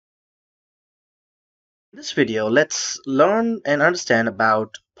In this video, let's learn and understand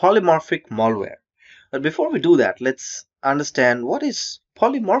about polymorphic malware. But before we do that, let's understand what is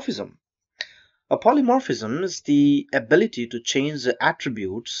polymorphism. A polymorphism is the ability to change the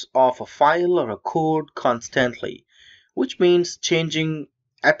attributes of a file or a code constantly, which means changing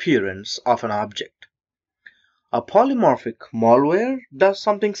appearance of an object. A polymorphic malware does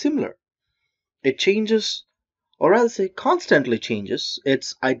something similar. It changes, or I'll say constantly changes,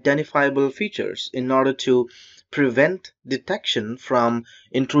 its identifiable features in order to prevent detection from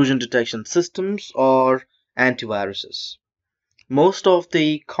intrusion detection systems or antiviruses. Most of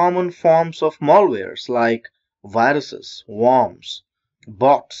the common forms of malwares like viruses, worms,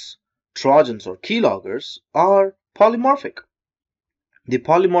 bots, trojans, or keyloggers are polymorphic. The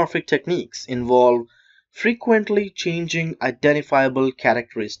polymorphic techniques involve frequently changing identifiable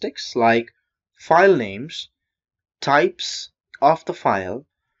characteristics like file names, types of the file,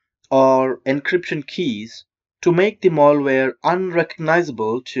 or encryption keys to make the malware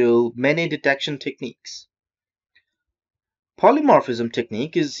unrecognizable to many detection techniques. Polymorphism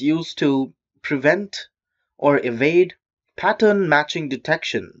technique is used to prevent or evade pattern matching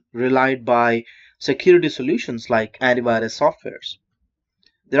detection relied by security solutions like antivirus softwares.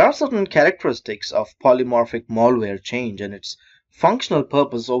 There are certain characteristics of polymorphic malware change, and its functional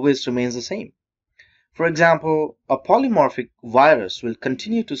purpose always remains the same. For example, a polymorphic virus will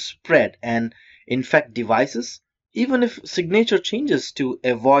continue to spread and infect devices even if signature changes to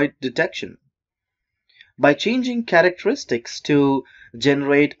avoid detection. By changing characteristics to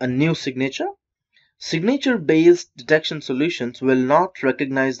generate a new signature, signature-based detection solutions will not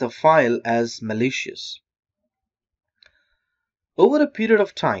recognize the file as malicious. Over a period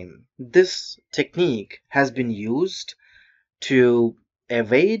of time, this technique has been used to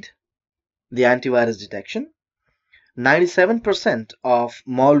evade the antivirus detection. 97% of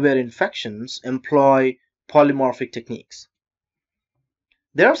malware infections employ polymorphic techniques.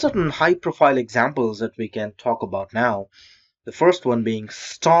 There are certain high-profile examples that we can talk about now. The first one being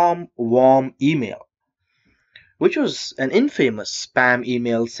Storm Worm email, which was an infamous spam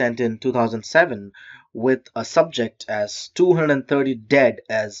email sent in 2007 with a subject as 230 dead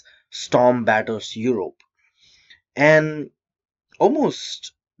as storm batters Europe. And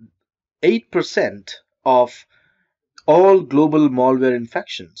almost 8% of all global malware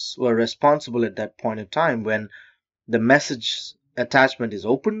infections were responsible at that point in time when the message attachment is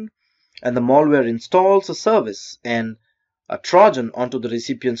opened and the malware installs a service and a Trojan onto the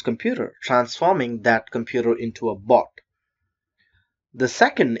recipient's computer, transforming that computer into a bot. The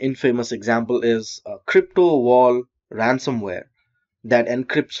second infamous example is Cryptowall Ransomware that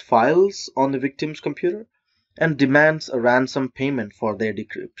encrypts files on the victim's computer and demands a ransom payment for their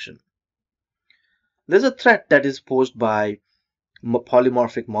decryption. There's a threat that is posed by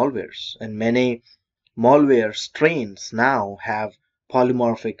polymorphic malwares, and many malware strains now have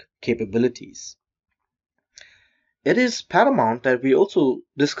polymorphic capabilities. It is paramount that we also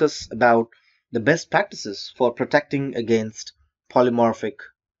discuss about the best practices for protecting against polymorphic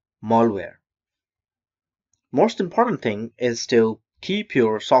malware. Most important thing is to keep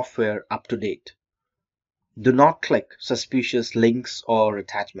your software up to date. Do not click suspicious links or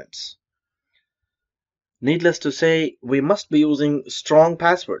attachments. Needless to say, we must be using strong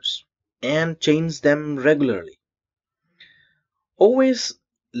passwords and change them regularly. Always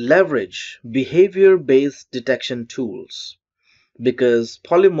leverage behavior-based detection tools because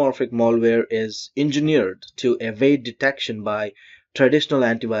polymorphic malware is engineered to evade detection by traditional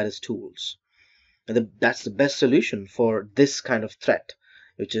antivirus tools. And that's the best solution for this kind of threat,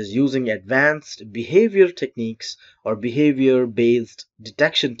 which is using advanced behavior techniques or behavior-based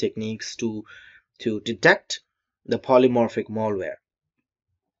detection techniques to detect the polymorphic malware.